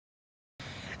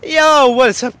Yo,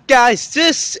 what's up guys?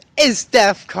 This is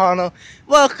Def Connell.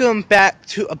 Welcome back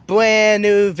to a brand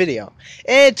new video.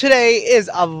 And today is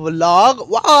a vlog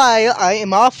while I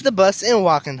am off the bus and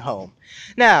walking home.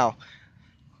 Now,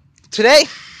 today,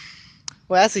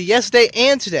 well actually yesterday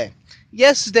and today.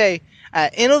 Yesterday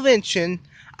at Intervention,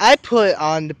 I put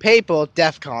on the paper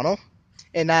Def Connell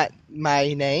and not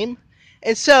my name.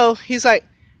 And so he's like,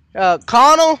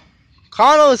 Connell,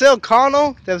 is it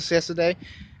Connell? That was yesterday.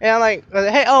 And I'm like,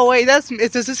 hey, oh wait, does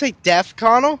this say Def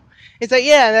Connell? He's like,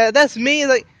 yeah, that's me. He's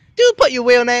like, dude, put your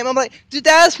real name. I'm like, dude,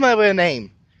 that's my real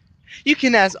name. You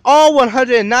can ask all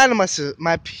 109 of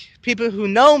my people who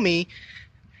know me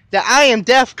that I am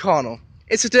Def Connell.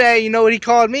 And so today, you know what he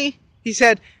called me? He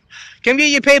said, come get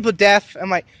your paper, Def.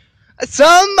 I'm like,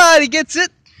 somebody gets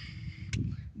it.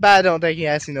 But I don't think he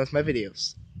actually knows my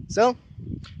videos. So,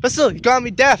 but still, he called me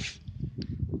Def.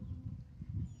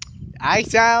 I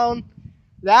sound...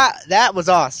 That was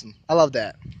awesome. I love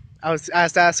that. I was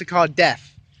actually called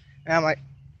Def, and I'm like,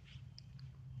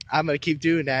 I'm gonna keep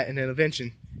doing that in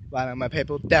Intervention while on my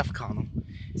paper Def Connell.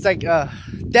 It's like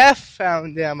Def,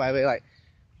 and then I'm like,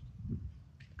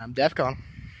 I'm Def Connell.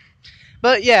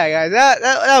 But yeah, guys,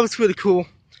 that was really cool.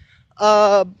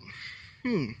 What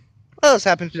else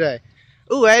happened today?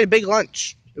 Ooh, I had a big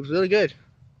lunch. It was really good.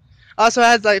 Also, I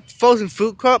had like frozen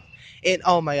fruit cup. And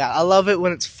oh my god, I love it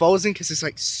when it's frozen because it's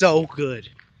like so good.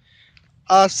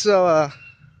 Also,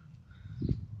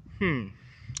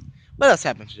 what else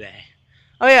happened today?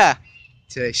 Oh yeah,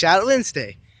 today's Shadow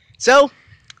Wednesday. So,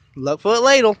 look for it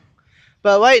later.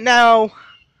 But right now,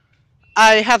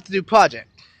 I have to do project.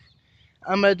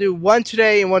 I'm going to do one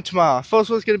today and one tomorrow.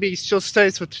 First one's going to be social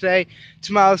studies for today.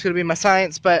 Tomorrow's going to be my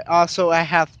science, but also I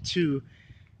have to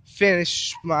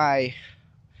finish my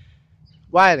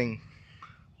writing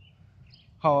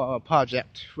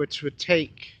project, which would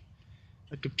take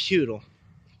a computer,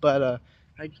 but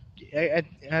I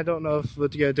don't know if we're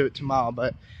gonna do it tomorrow.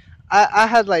 But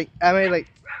I made like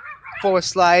 4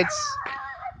 slides,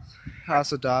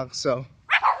 also dog. So,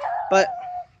 but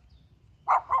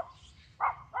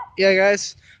yeah,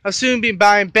 guys, I'll soon be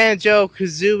buying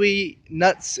Banjo-Kazooie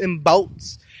nuts and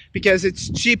bolts because it's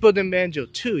cheaper than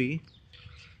Banjo-Tooie.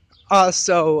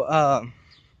 Also,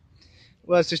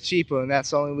 well, it's just cheaper, and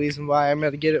that's the only reason why I'm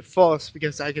going to get it first,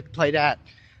 because I get to play that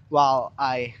while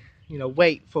I,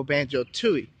 wait for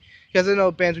Banjo-Tooie. Because I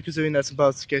know Banjo-Kazooie Nuts and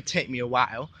Bolts is going to take me a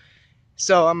while.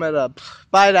 So I'm going to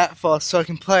buy that first so I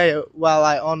can play it while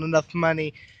I earn enough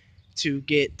money to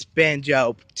get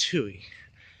Banjo-Tooie.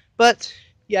 But,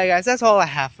 yeah, guys, that's all I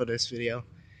have for this video.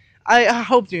 I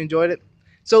hope you enjoyed it.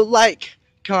 So like,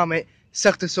 comment,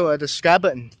 suck the soul at the subscribe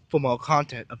button for more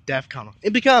content of Def Connell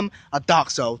and become a Dark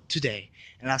Soul today.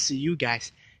 And I'll see you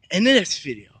guys in the next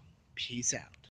video. Peace out.